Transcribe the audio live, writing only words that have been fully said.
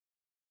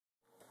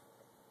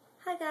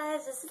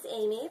guys, this is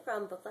Amy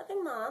from Book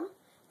Loving Mom.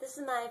 This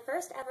is my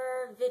first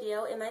ever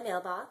video in my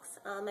mailbox.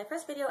 My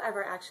first video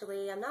ever,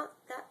 actually. I'm not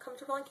that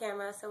comfortable on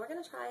camera, so we're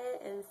going to try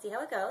it and see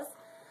how it goes.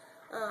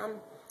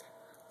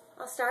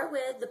 I'll start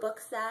with the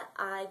books that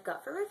I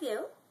got for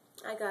review.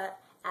 I got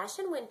Ash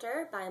and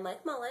Winter by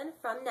Mike Mullen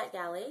from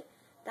NetGalley.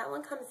 That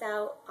one comes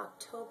out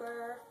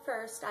October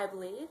 1st, I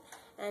believe.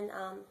 And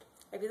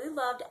I really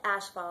loved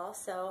Ashfall,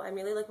 so I'm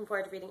really looking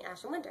forward to reading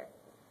Ash and Winter.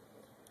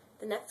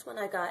 The next one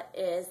I got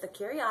is The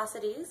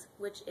Curiosities,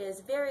 which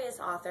is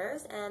various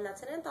authors, and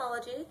that's an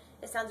anthology.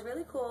 It sounds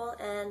really cool,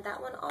 and that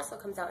one also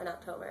comes out in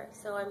October,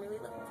 so I'm really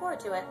looking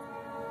forward to it.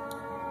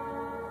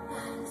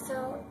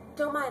 So,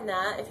 don't mind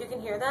that. If you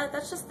can hear that,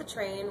 that's just the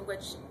train,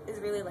 which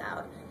is really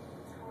loud.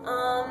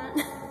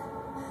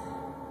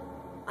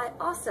 I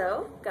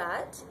also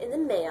got in the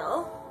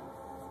mail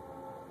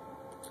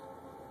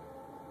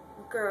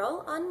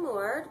Girl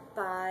Unmoored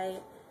by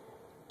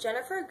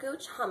Jennifer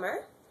Gooch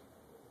Hummer.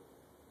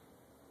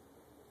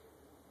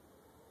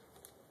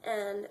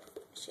 And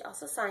she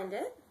also signed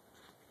it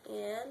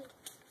and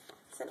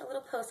sent a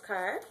little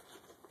postcard.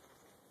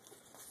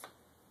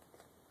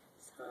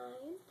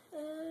 Signed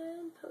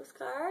and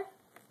postcard.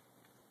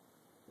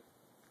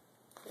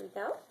 There we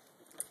go.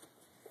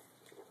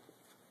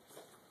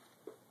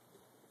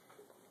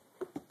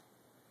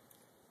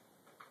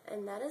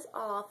 And that is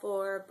all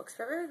for books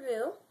for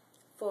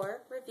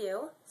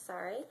review.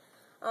 Sorry.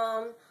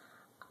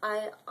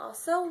 I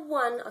also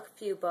won a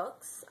few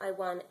books. I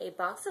won a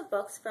box of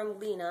books from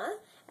Lena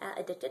at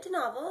Addicted to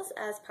Novels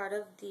as part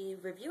of the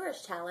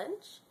Reviewers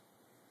Challenge.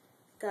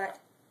 Got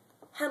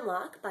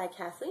Hemlock by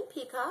Kathleen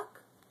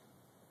Peacock.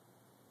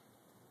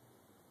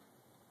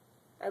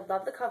 I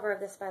love the cover of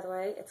this, by the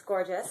way. It's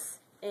gorgeous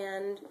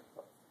and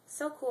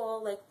so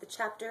cool. Like, the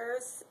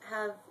chapters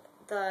have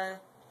the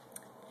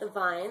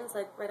vines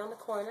like right on the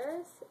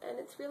corners, and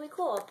it's really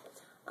cool.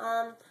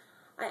 I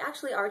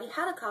actually already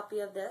had a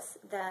copy of this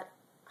that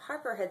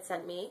Harper had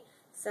sent me,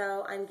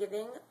 so I'm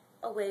giving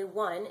away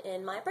one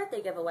in my birthday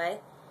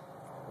giveaway,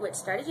 which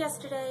started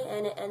yesterday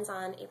and it ends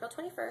on April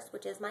 21st,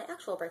 which is my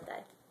actual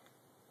birthday.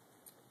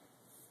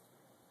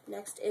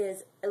 Next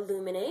is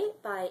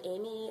Illuminate by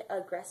Amy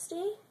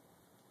Agresti,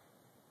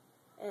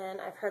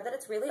 and I've heard that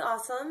it's really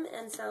awesome,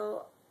 and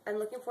so I'm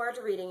looking forward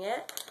to reading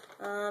it.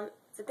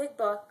 It's a big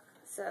book,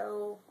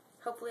 so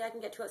hopefully I can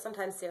get to it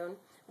sometime soon.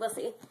 We'll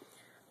see.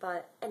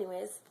 But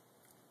anyways,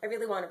 I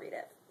really want to read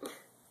it.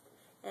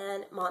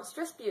 And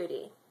Monstrous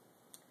Beauty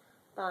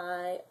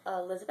by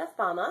Elizabeth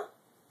Bama.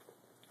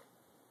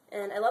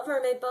 And I love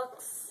mermaid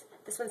books.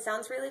 This one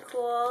sounds really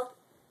cool.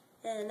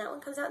 And that one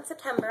comes out in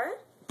September.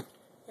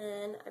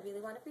 And I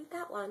really want to read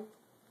that one.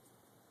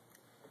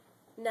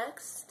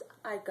 Next,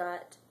 I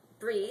got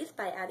Breathe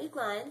by Abby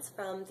Glines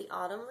from the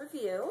Autumn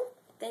Review.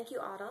 Thank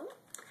you, Autumn.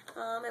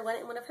 I won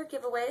it in one of her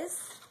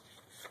giveaways.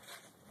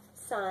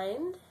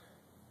 Signed.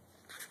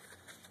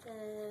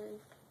 And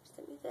she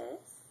sent me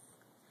this.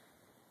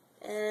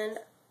 And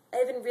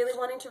I've been really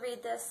wanting to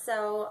read this,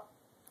 so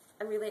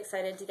I'm really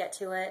excited to get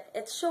to it.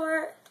 It's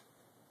short,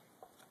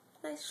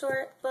 nice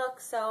short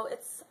book, so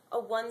it's a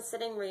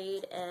one-sitting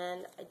read,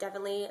 and I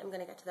definitely am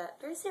going to get to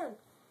that very soon.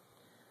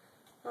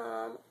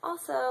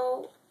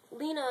 Also,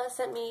 Lena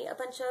sent me a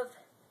bunch of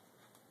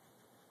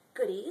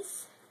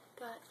goodies.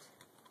 Got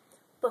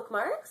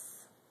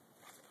bookmarks.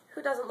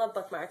 Who doesn't love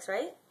bookmarks,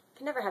 right?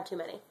 Can never have too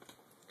many.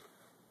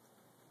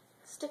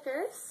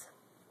 Stickers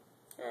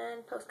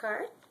and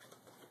postcard.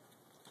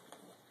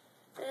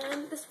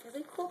 And this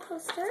really cool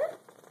poster.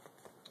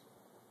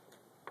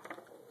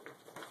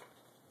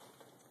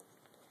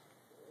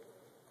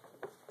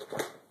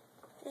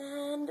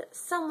 And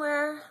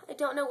somewhere, I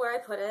don't know where I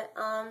put it,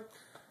 I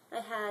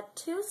had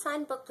 2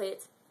 signed book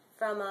plates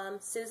from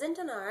Susan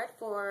Denard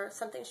for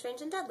Something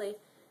Strange and Deadly.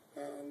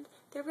 And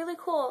they're really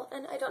cool,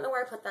 and I don't know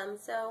where I put them,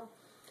 so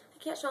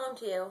I can't show them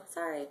to you.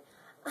 Sorry.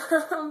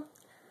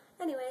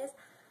 Anyways,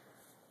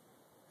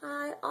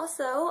 I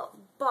also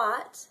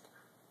bought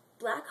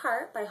Black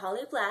Heart by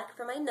Holly Black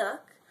for my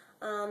Nook,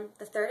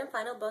 the 3rd and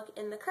final book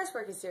in the Curse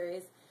Worker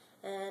series.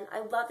 And I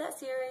love that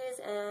series,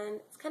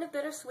 and it's kind of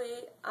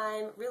bittersweet.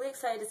 I'm really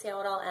excited to see how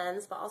it all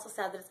ends, but also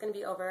sad that it's going to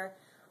be over.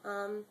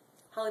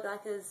 Holly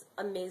Black is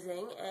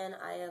amazing, and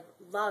I have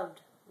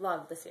loved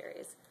the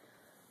series.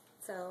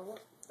 So,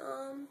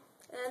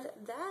 and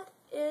that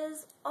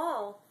is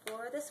all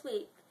for this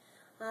week.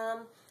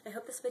 I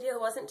hope this video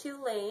wasn't too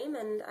lame,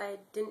 and I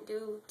didn't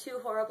do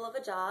too horrible of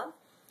a job.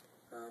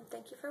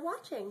 Thank you for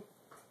watching.